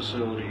cleanest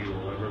facility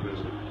you'll ever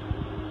visit.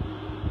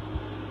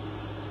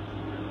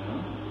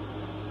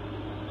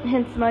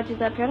 And Smudge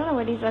is up here. I don't know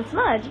what he's on.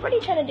 Smudge, what are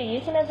you trying to do?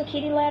 Use him as a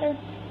kitty ladder?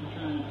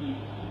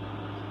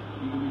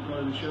 You gonna be part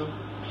of the show?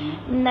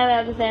 No,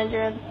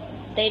 Alexandra,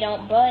 they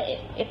don't. But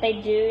if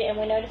they do, and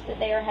we notice that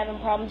they are having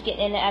problems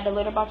getting in and out of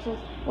litter boxes,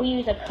 we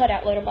use a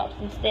cutout litter box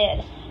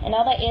instead. And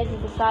all that is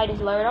the side is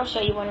lowered. I'll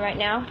show you one right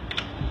now.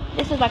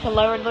 This is like a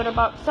lowered litter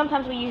box.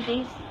 Sometimes we use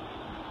these.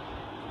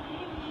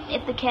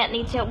 If the cat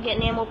needs help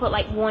getting in, we'll put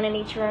like one in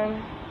each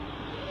room.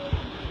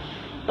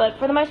 But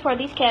for the most part,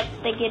 these cats,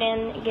 they get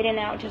in and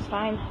out just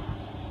fine.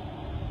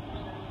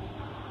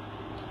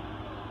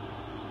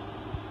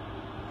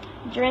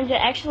 Dorinda,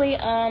 actually,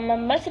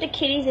 most of the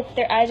kitties, if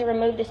their eyes are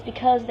removed, it's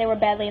because they were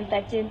badly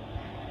infected.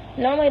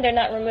 Normally, they're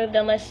not removed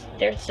unless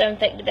they're so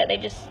infected that they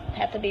just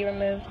have to be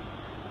removed.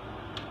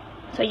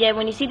 So yeah,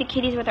 when you see the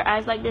kitties with their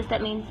eyes like this,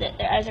 that means that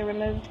their eyes are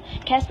removed.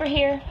 Casper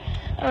here,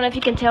 I don't know if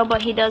you can tell,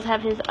 but he does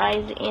have his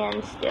eyes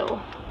in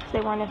still, because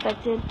they weren't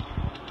infected.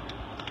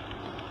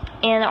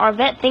 And our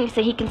vet thinks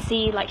that he can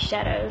see like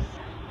shadows.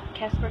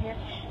 Casper here.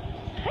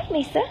 Hi,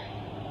 Lisa.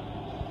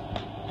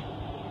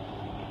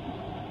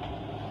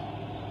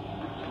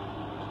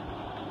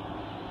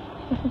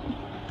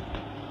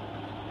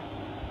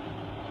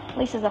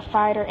 Lisa's a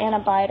fighter and a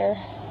biter.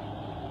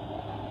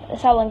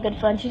 It's all in good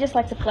fun. She just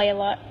likes to play a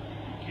lot.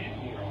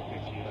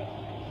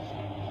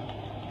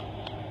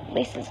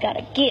 Lisa's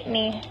gotta get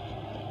me.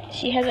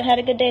 She hasn't had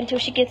a good day until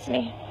she gets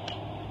me.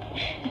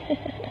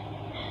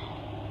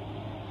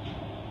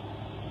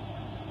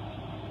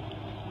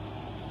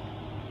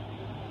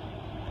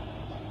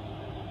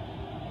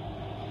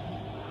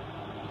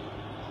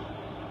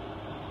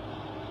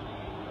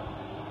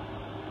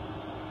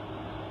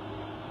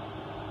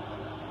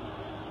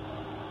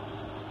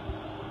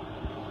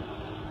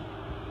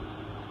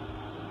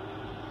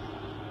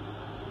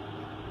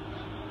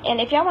 And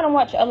if y'all want to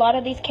watch a lot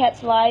of these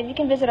cats live, you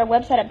can visit our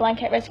website at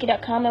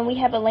blankcatrescue.com, and we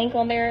have a link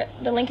on there.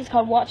 The link is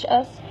called Watch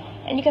Us,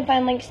 and you can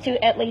find links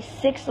to at least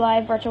 6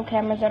 live virtual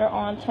cameras that are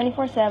on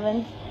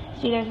 24/7.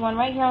 See, there's one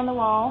right here on the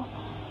wall.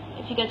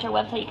 If you go to our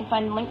website, you can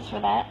find links for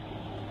that.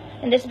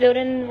 In this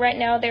building right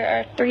now, there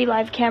are 3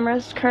 live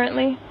cameras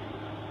currently,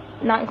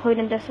 not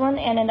including this one.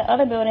 And in the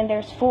other building,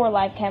 there's 4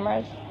 live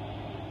cameras.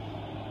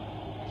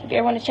 So if you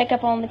ever want to check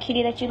up on the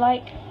kitty that you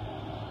like,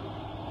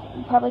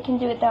 you probably can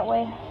do it that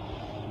way.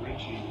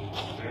 Richie is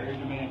very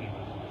demanding.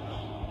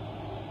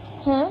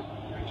 Hmm?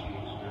 Richie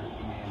is very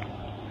demanding.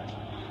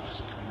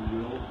 You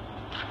will.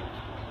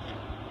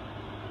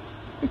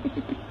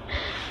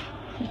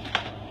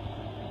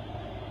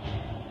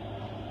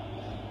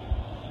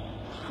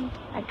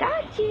 I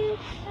got you.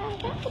 I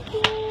got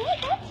you. I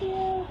got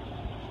you.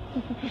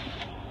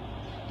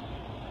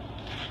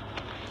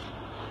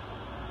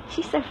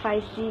 She's so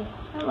feisty.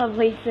 I love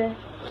Lisa.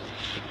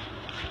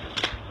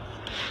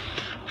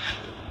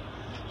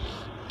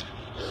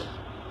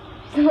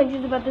 Sounds like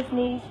she's about to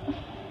sneeze.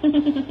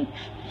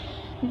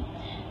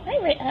 Hi,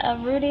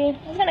 Rudy.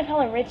 I was gonna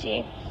call her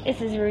Richie.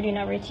 This is Rudy,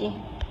 not Richie.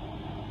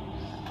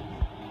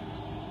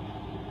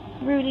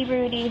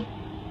 Rudy.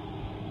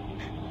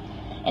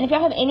 And if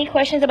y'all have any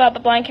questions about the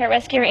blind cat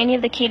rescue or any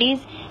of the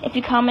kitties, if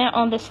you comment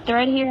on this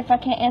thread here, if I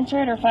can't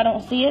answer it or if I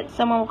don't see it,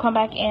 someone will come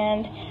back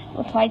and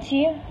reply to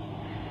you.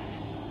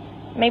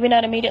 Maybe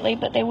not immediately,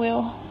 but they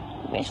will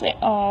eventually.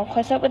 Oh,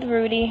 close up with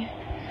Rudy.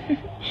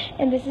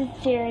 And this is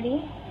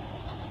Charity.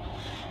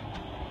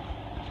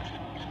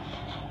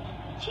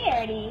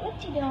 Charity,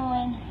 what you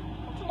doing?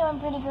 What you doing,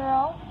 pretty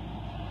girl?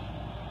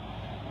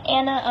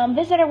 And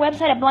visit our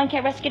website at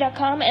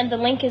blindcatrescue.com, and the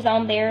link is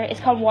on there.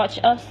 It's called Watch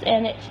Us,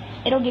 and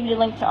it'll give you the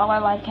link to all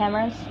our live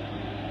cameras.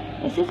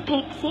 This is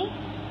Pixie.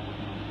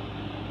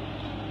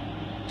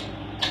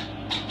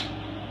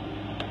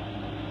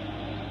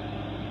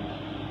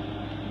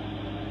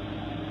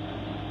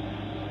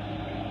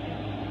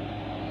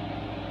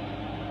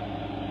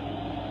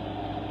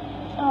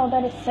 Oh,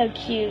 that is so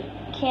cute.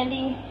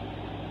 Candy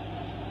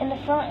in the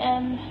front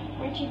and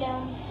Richie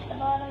down the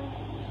bottom.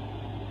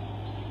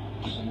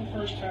 This is the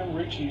first time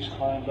Richie's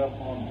climbed up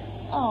on me.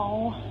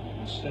 Oh.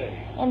 And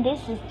stay. And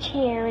this is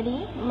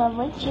Charity.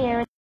 Lovely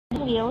Charity.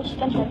 She's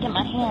gonna try to get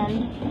my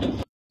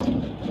hand.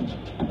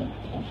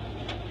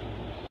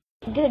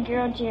 Good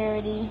girl,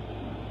 Charity.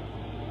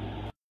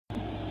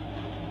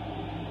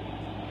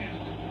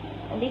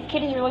 And these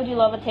kitties really do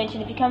love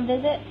attention. If you come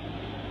visit,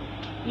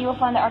 you will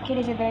find that our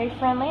kitties are very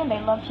friendly and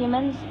they love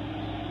humans.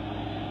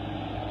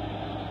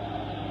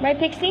 Right,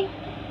 Pixie?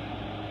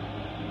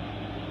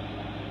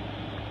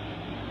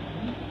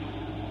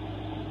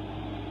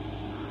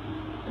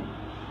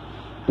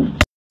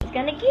 She's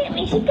gonna get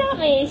me. She got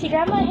me. She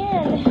grabbed my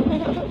hand.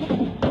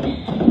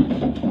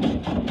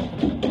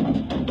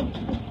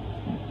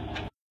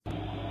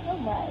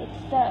 Alright,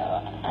 so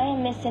I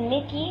am missing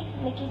Mickey.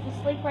 Mickey's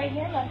asleep right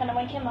here. I'm not gonna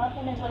wake him up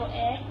in his little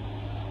egg.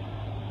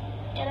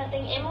 And I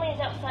think Emily is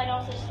outside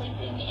also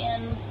sleeping,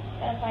 and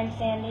gotta find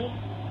Sandy.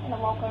 I'm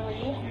gonna walk over to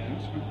you.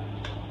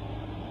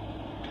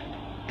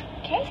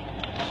 Okay.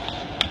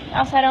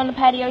 Outside on the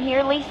patio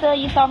here. Lisa,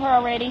 you saw her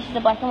already. She's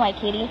a black and white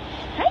kitty.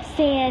 Hi,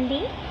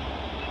 Sandy.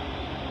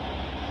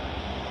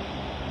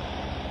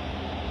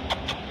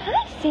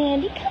 Hi,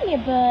 Sandy. Come here,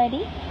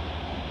 buddy.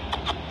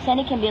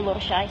 Sandy can be a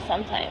little shy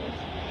sometimes.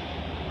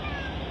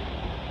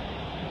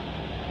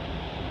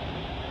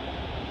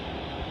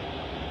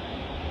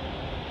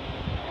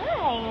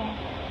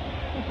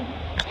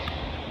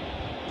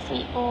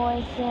 Sweet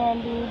boy,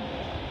 Sandy.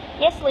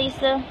 Yes,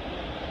 Lisa.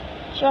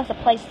 She wants to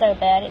play so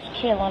bad, it's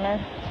killing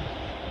her.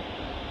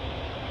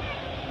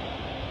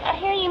 I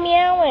hear you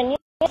meowing.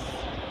 Yes.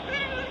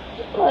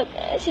 Look,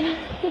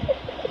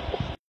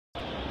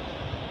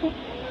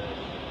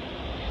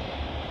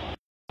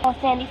 oh,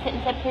 Sandy's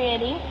sitting so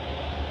pretty.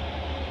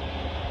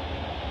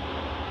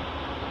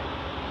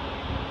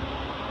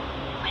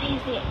 What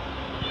is it?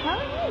 Huh?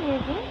 What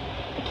is it?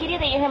 The kitty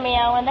that you hear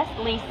meowing, that's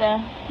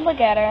Lisa. Look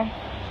at her.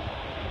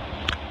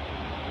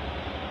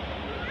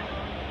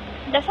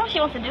 That's all she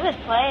wants to do is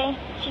play.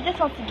 She just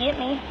wants to get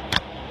me.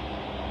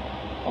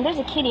 And there's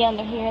a kitty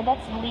under here.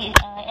 That's Emily.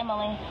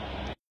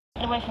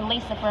 Get away from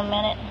Lisa for a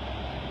minute.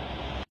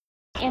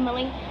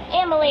 Emily,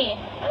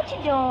 what you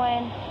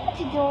doing? What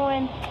you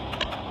doing?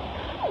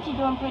 What you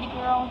doing, pretty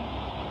girl?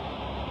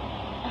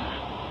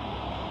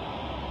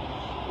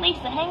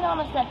 Lisa, hang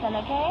on a second,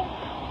 okay?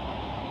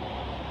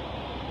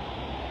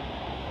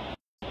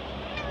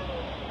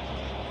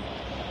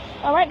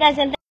 Alright guys,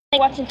 and thanks for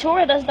watching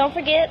tour of us. Don't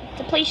forget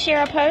to please share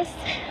our posts.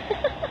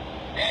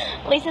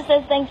 Lisa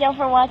says thank y'all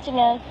for watching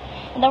us.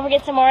 And don't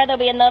forget tomorrow there'll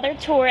be another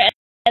tour at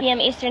 8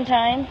 p.m. Eastern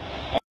Time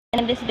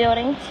in this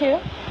building too.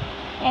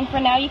 And for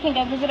now you can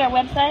go visit our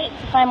website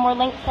to find more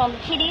links on the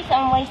kitties,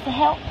 on ways to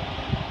help.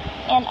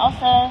 And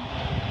also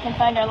you can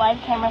find our live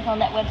cameras on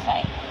that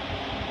website.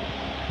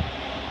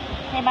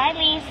 Say bye,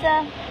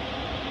 Lisa.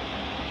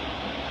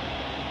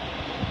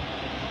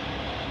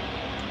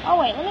 Oh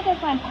wait, let me go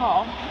find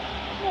Paul.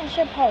 I didn't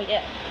show Paul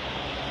yet.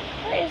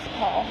 Where is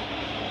Paul?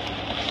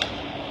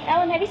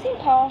 Alan, have you seen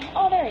Paul?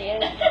 Oh, there he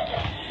is.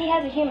 He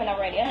has a human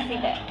already. I see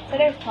that. So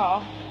there's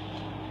Paul.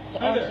 The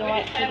orange and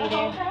white kitty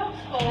there.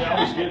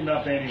 I was getting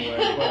up anyway,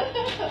 but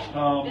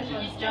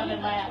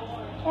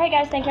Alright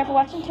guys, thank you for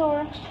watching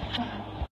tour.